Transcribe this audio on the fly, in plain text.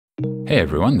Hey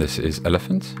everyone, this is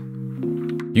ELPHNT.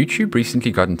 YouTube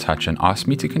recently got in touch and asked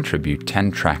me to contribute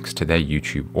 10 tracks to their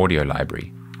YouTube audio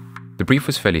library. The brief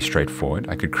was fairly straightforward.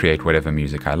 I could create whatever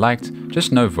music I liked,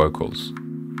 just no vocals.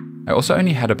 I also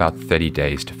only had about 30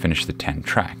 days to finish the 10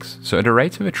 tracks, so at a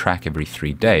rate of a track every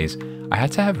 3 days, I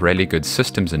had to have really good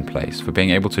systems in place for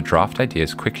being able to draft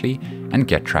ideas quickly and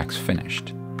get tracks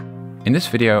finished. In this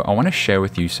video, I want to share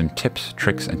with you some tips,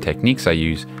 tricks, and techniques I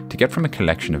use to get from a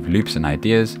collection of loops and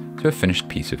ideas to a finished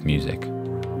piece of music.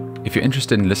 If you're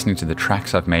interested in listening to the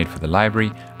tracks I've made for the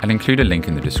library, I'll include a link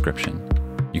in the description.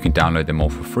 You can download them all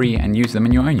for free and use them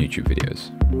in your own YouTube videos.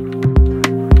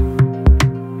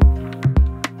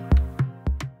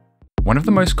 One of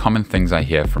the most common things I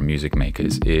hear from music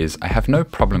makers is, I have no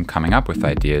problem coming up with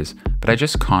ideas, but I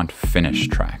just can't finish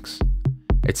tracks.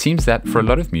 It seems that for a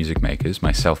lot of music makers,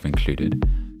 myself included,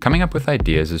 coming up with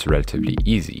ideas is relatively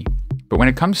easy. But when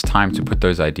it comes time to put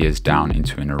those ideas down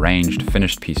into an arranged,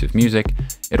 finished piece of music,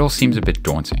 it all seems a bit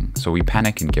daunting, so we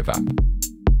panic and give up.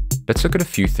 Let's look at a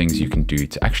few things you can do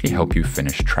to actually help you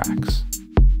finish tracks.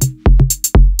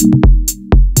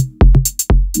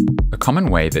 A common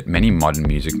way that many modern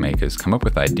music makers come up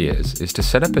with ideas is to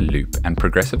set up a loop and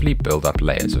progressively build up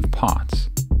layers of parts.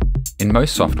 In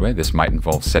most software, this might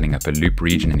involve setting up a loop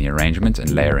region in the arrangement and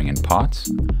layering in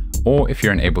parts. Or if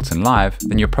you're in Ableton Live,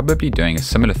 then you're probably doing a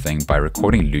similar thing by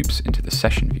recording loops into the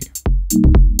session view.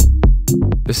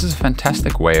 This is a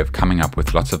fantastic way of coming up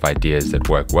with lots of ideas that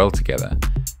work well together.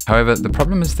 However, the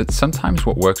problem is that sometimes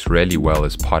what works really well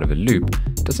as part of a loop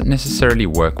doesn't necessarily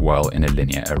work well in a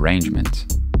linear arrangement.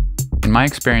 In my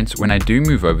experience, when I do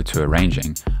move over to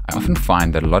arranging, I often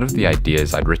find that a lot of the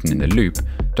ideas I'd written in the loop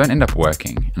don't end up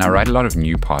working, and I write a lot of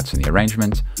new parts in the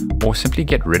arrangement, or simply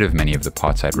get rid of many of the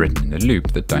parts I'd written in the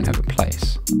loop that don't have a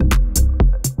place.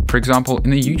 For example,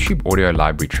 in the YouTube audio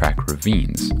library track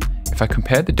Ravines, if I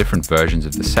compare the different versions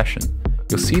of the session,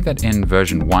 you'll see that in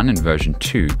version 1 and version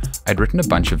 2, I'd written a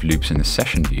bunch of loops in the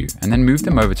session view and then moved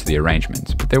them over to the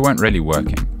arrangement, but they weren't really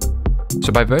working.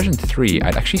 So by version 3,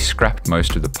 I'd actually scrapped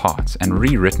most of the parts and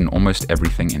rewritten almost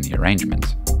everything in the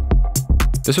arrangement.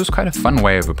 This was quite a fun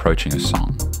way of approaching a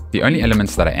song. The only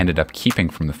elements that I ended up keeping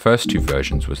from the first 2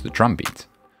 versions was the drum beat.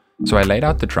 So I laid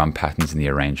out the drum patterns in the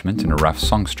arrangement in a rough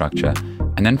song structure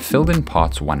and then filled in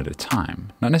parts one at a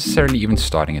time, not necessarily even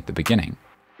starting at the beginning.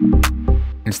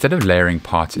 Instead of layering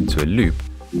parts into a loop,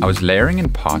 I was layering in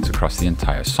parts across the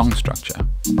entire song structure.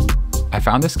 I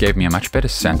found this gave me a much better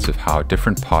sense of how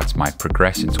different parts might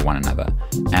progress into one another,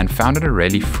 and found it a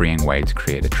really freeing way to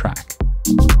create a track.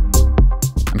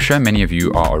 I'm sure many of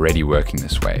you are already working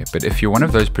this way, but if you're one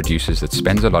of those producers that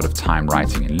spends a lot of time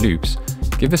writing in loops,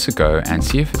 give this a go and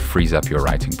see if it frees up your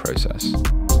writing process.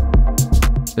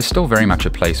 There's still very much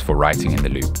a place for writing in the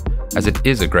loop, as it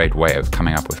is a great way of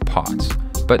coming up with parts,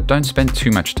 but don't spend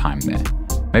too much time there.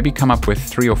 Maybe come up with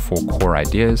 3 or 4 core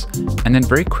ideas, and then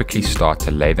very quickly start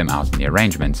to lay them out in the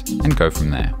arrangement and go from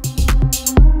there.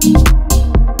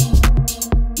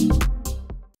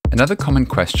 Another common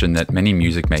question that many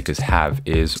music makers have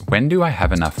is, when do I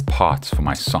have enough parts for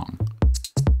my song?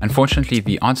 Unfortunately,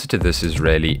 the answer to this is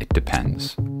really, it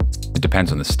depends. It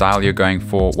depends on the style you're going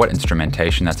for, what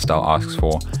instrumentation that style asks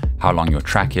for, how long your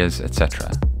track is,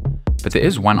 etc. But there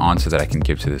is one answer that I can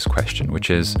give to this question,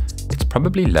 which is, it's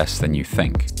probably less than you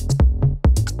think.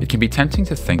 It can be tempting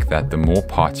to think that the more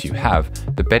parts you have,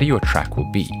 the better your track will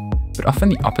be, but often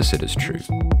the opposite is true.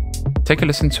 Take a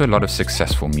listen to a lot of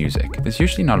successful music. There's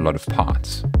usually not a lot of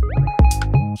parts.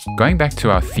 Going back to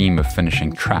our theme of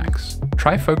finishing tracks,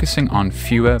 try focusing on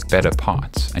fewer, better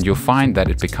parts, and you'll find that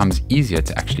it becomes easier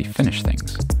to actually finish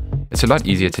things. It's a lot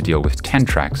easier to deal with 10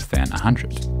 tracks than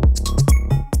 100.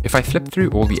 If I flip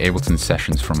through all the Ableton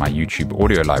sessions from my YouTube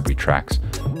audio library tracks,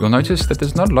 you'll notice that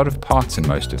there's not a lot of parts in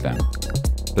most of them.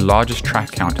 The largest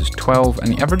track count is 12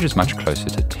 and the average is much closer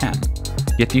to 10,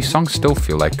 yet these songs still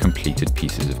feel like completed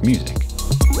pieces of music.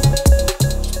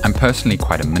 I'm personally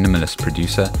quite a minimalist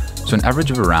producer, so an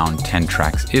average of around 10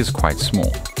 tracks is quite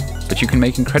small, but you can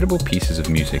make incredible pieces of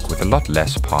music with a lot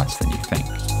less parts than you think.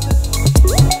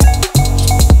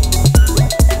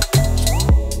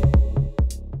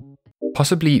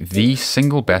 Possibly the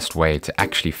single best way to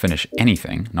actually finish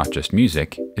anything, not just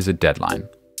music, is a deadline.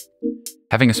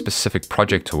 Having a specific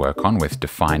project to work on with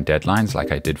defined deadlines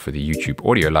like I did for the YouTube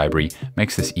audio library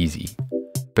makes this easy.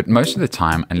 But most of the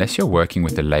time, unless you're working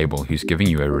with a label who's giving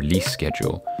you a release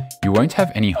schedule, you won't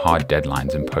have any hard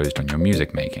deadlines imposed on your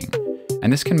music making,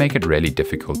 and this can make it really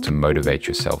difficult to motivate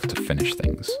yourself to finish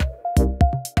things.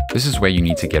 This is where you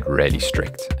need to get really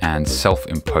strict and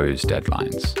self-impose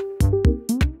deadlines.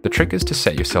 The trick is to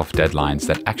set yourself deadlines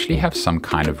that actually have some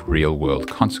kind of real-world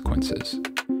consequences.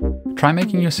 Try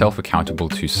making yourself accountable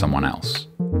to someone else.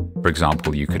 For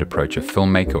example, you could approach a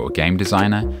filmmaker or game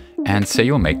designer and say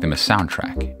you'll make them a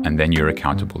soundtrack, and then you're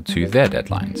accountable to their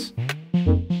deadlines.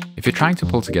 If you're trying to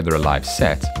pull together a live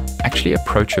set, actually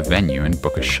approach a venue and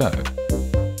book a show.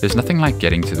 There's nothing like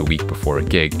getting to the week before a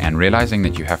gig and realizing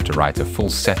that you have to write a full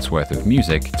set's worth of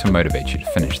music to motivate you to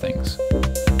finish things.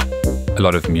 A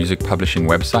lot of music publishing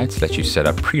websites let you set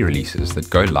up pre-releases that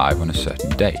go live on a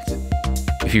certain date.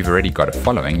 If you've already got a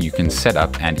following, you can set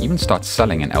up and even start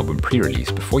selling an album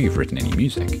pre-release before you've written any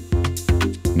music.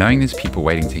 Knowing there's people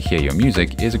waiting to hear your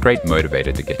music is a great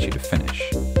motivator to get you to finish.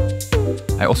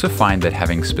 I also find that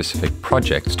having specific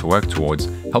projects to work towards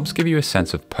helps give you a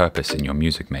sense of purpose in your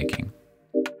music making.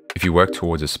 If you work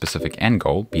towards a specific end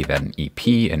goal, be that an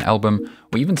EP, an album,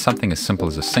 or even something as simple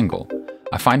as a single,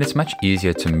 I find it's much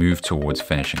easier to move towards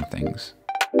finishing things.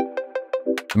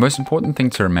 The most important thing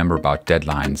to remember about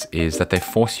deadlines is that they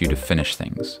force you to finish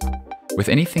things. With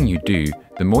anything you do,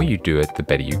 the more you do it, the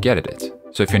better you get at it.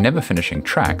 So if you're never finishing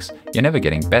tracks, you're never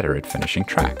getting better at finishing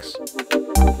tracks.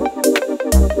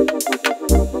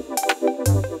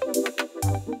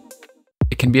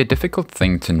 It can be a difficult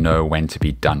thing to know when to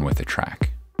be done with a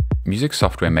track. Music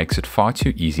software makes it far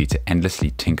too easy to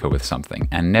endlessly tinker with something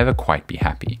and never quite be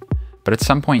happy. But at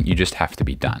some point you just have to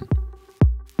be done.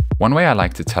 One way I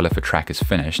like to tell if a track is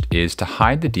finished is to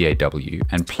hide the DAW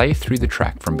and play through the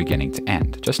track from beginning to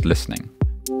end, just listening.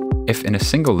 If in a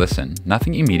single listen,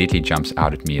 nothing immediately jumps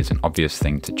out at me as an obvious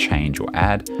thing to change or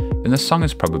add, then the song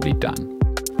is probably done.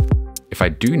 If I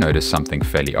do notice something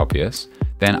fairly obvious,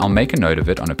 then I'll make a note of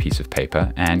it on a piece of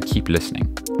paper and keep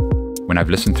listening. When I've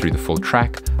listened through the full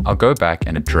track, I'll go back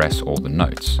and address all the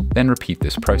notes, then repeat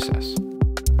this process.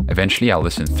 Eventually I'll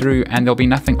listen through and there'll be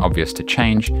nothing obvious to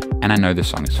change, and I know the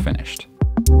song is finished.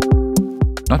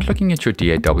 Not looking at your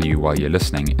DAW while you're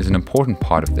listening is an important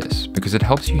part of this because it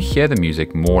helps you hear the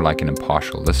music more like an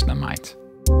impartial listener might.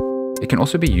 It can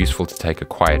also be useful to take a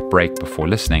quiet break before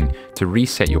listening to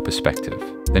reset your perspective,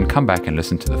 then come back and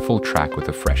listen to the full track with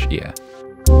a fresh ear.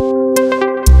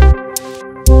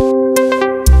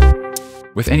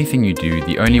 With anything you do,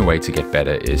 the only way to get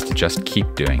better is to just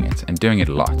keep doing it, and doing it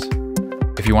a lot.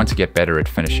 If you want to get better at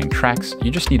finishing tracks,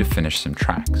 you just need to finish some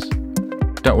tracks.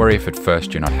 Don't worry if at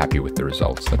first you're not happy with the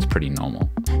results, that's pretty normal.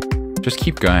 Just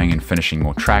keep going and finishing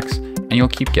more tracks, and you'll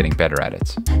keep getting better at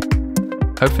it.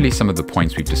 Hopefully some of the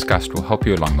points we've discussed will help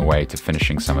you along the way to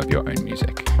finishing some of your own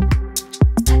music.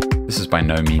 This is by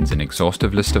no means an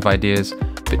exhaustive list of ideas,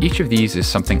 but each of these is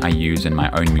something I use in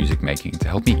my own music making to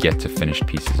help me get to finished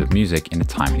pieces of music in a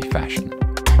timely fashion.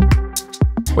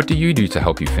 What do you do to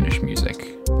help you finish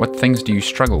music? What things do you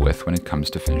struggle with when it comes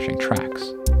to finishing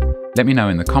tracks? Let me know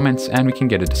in the comments and we can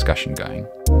get a discussion going.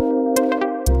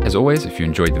 As always, if you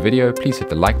enjoyed the video, please hit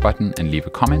the like button and leave a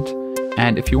comment.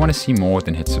 And if you want to see more,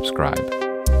 then hit subscribe.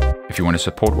 If you want to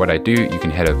support what I do, you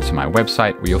can head over to my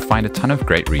website where you'll find a ton of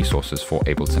great resources for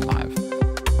Ableton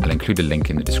Live. I'll include a link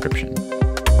in the description.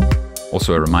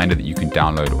 Also a reminder that you can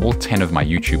download all 10 of my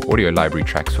YouTube audio library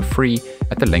tracks for free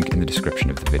at the link in the description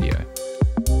of the video.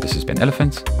 This has been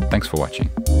ELPHNT, thanks for watching.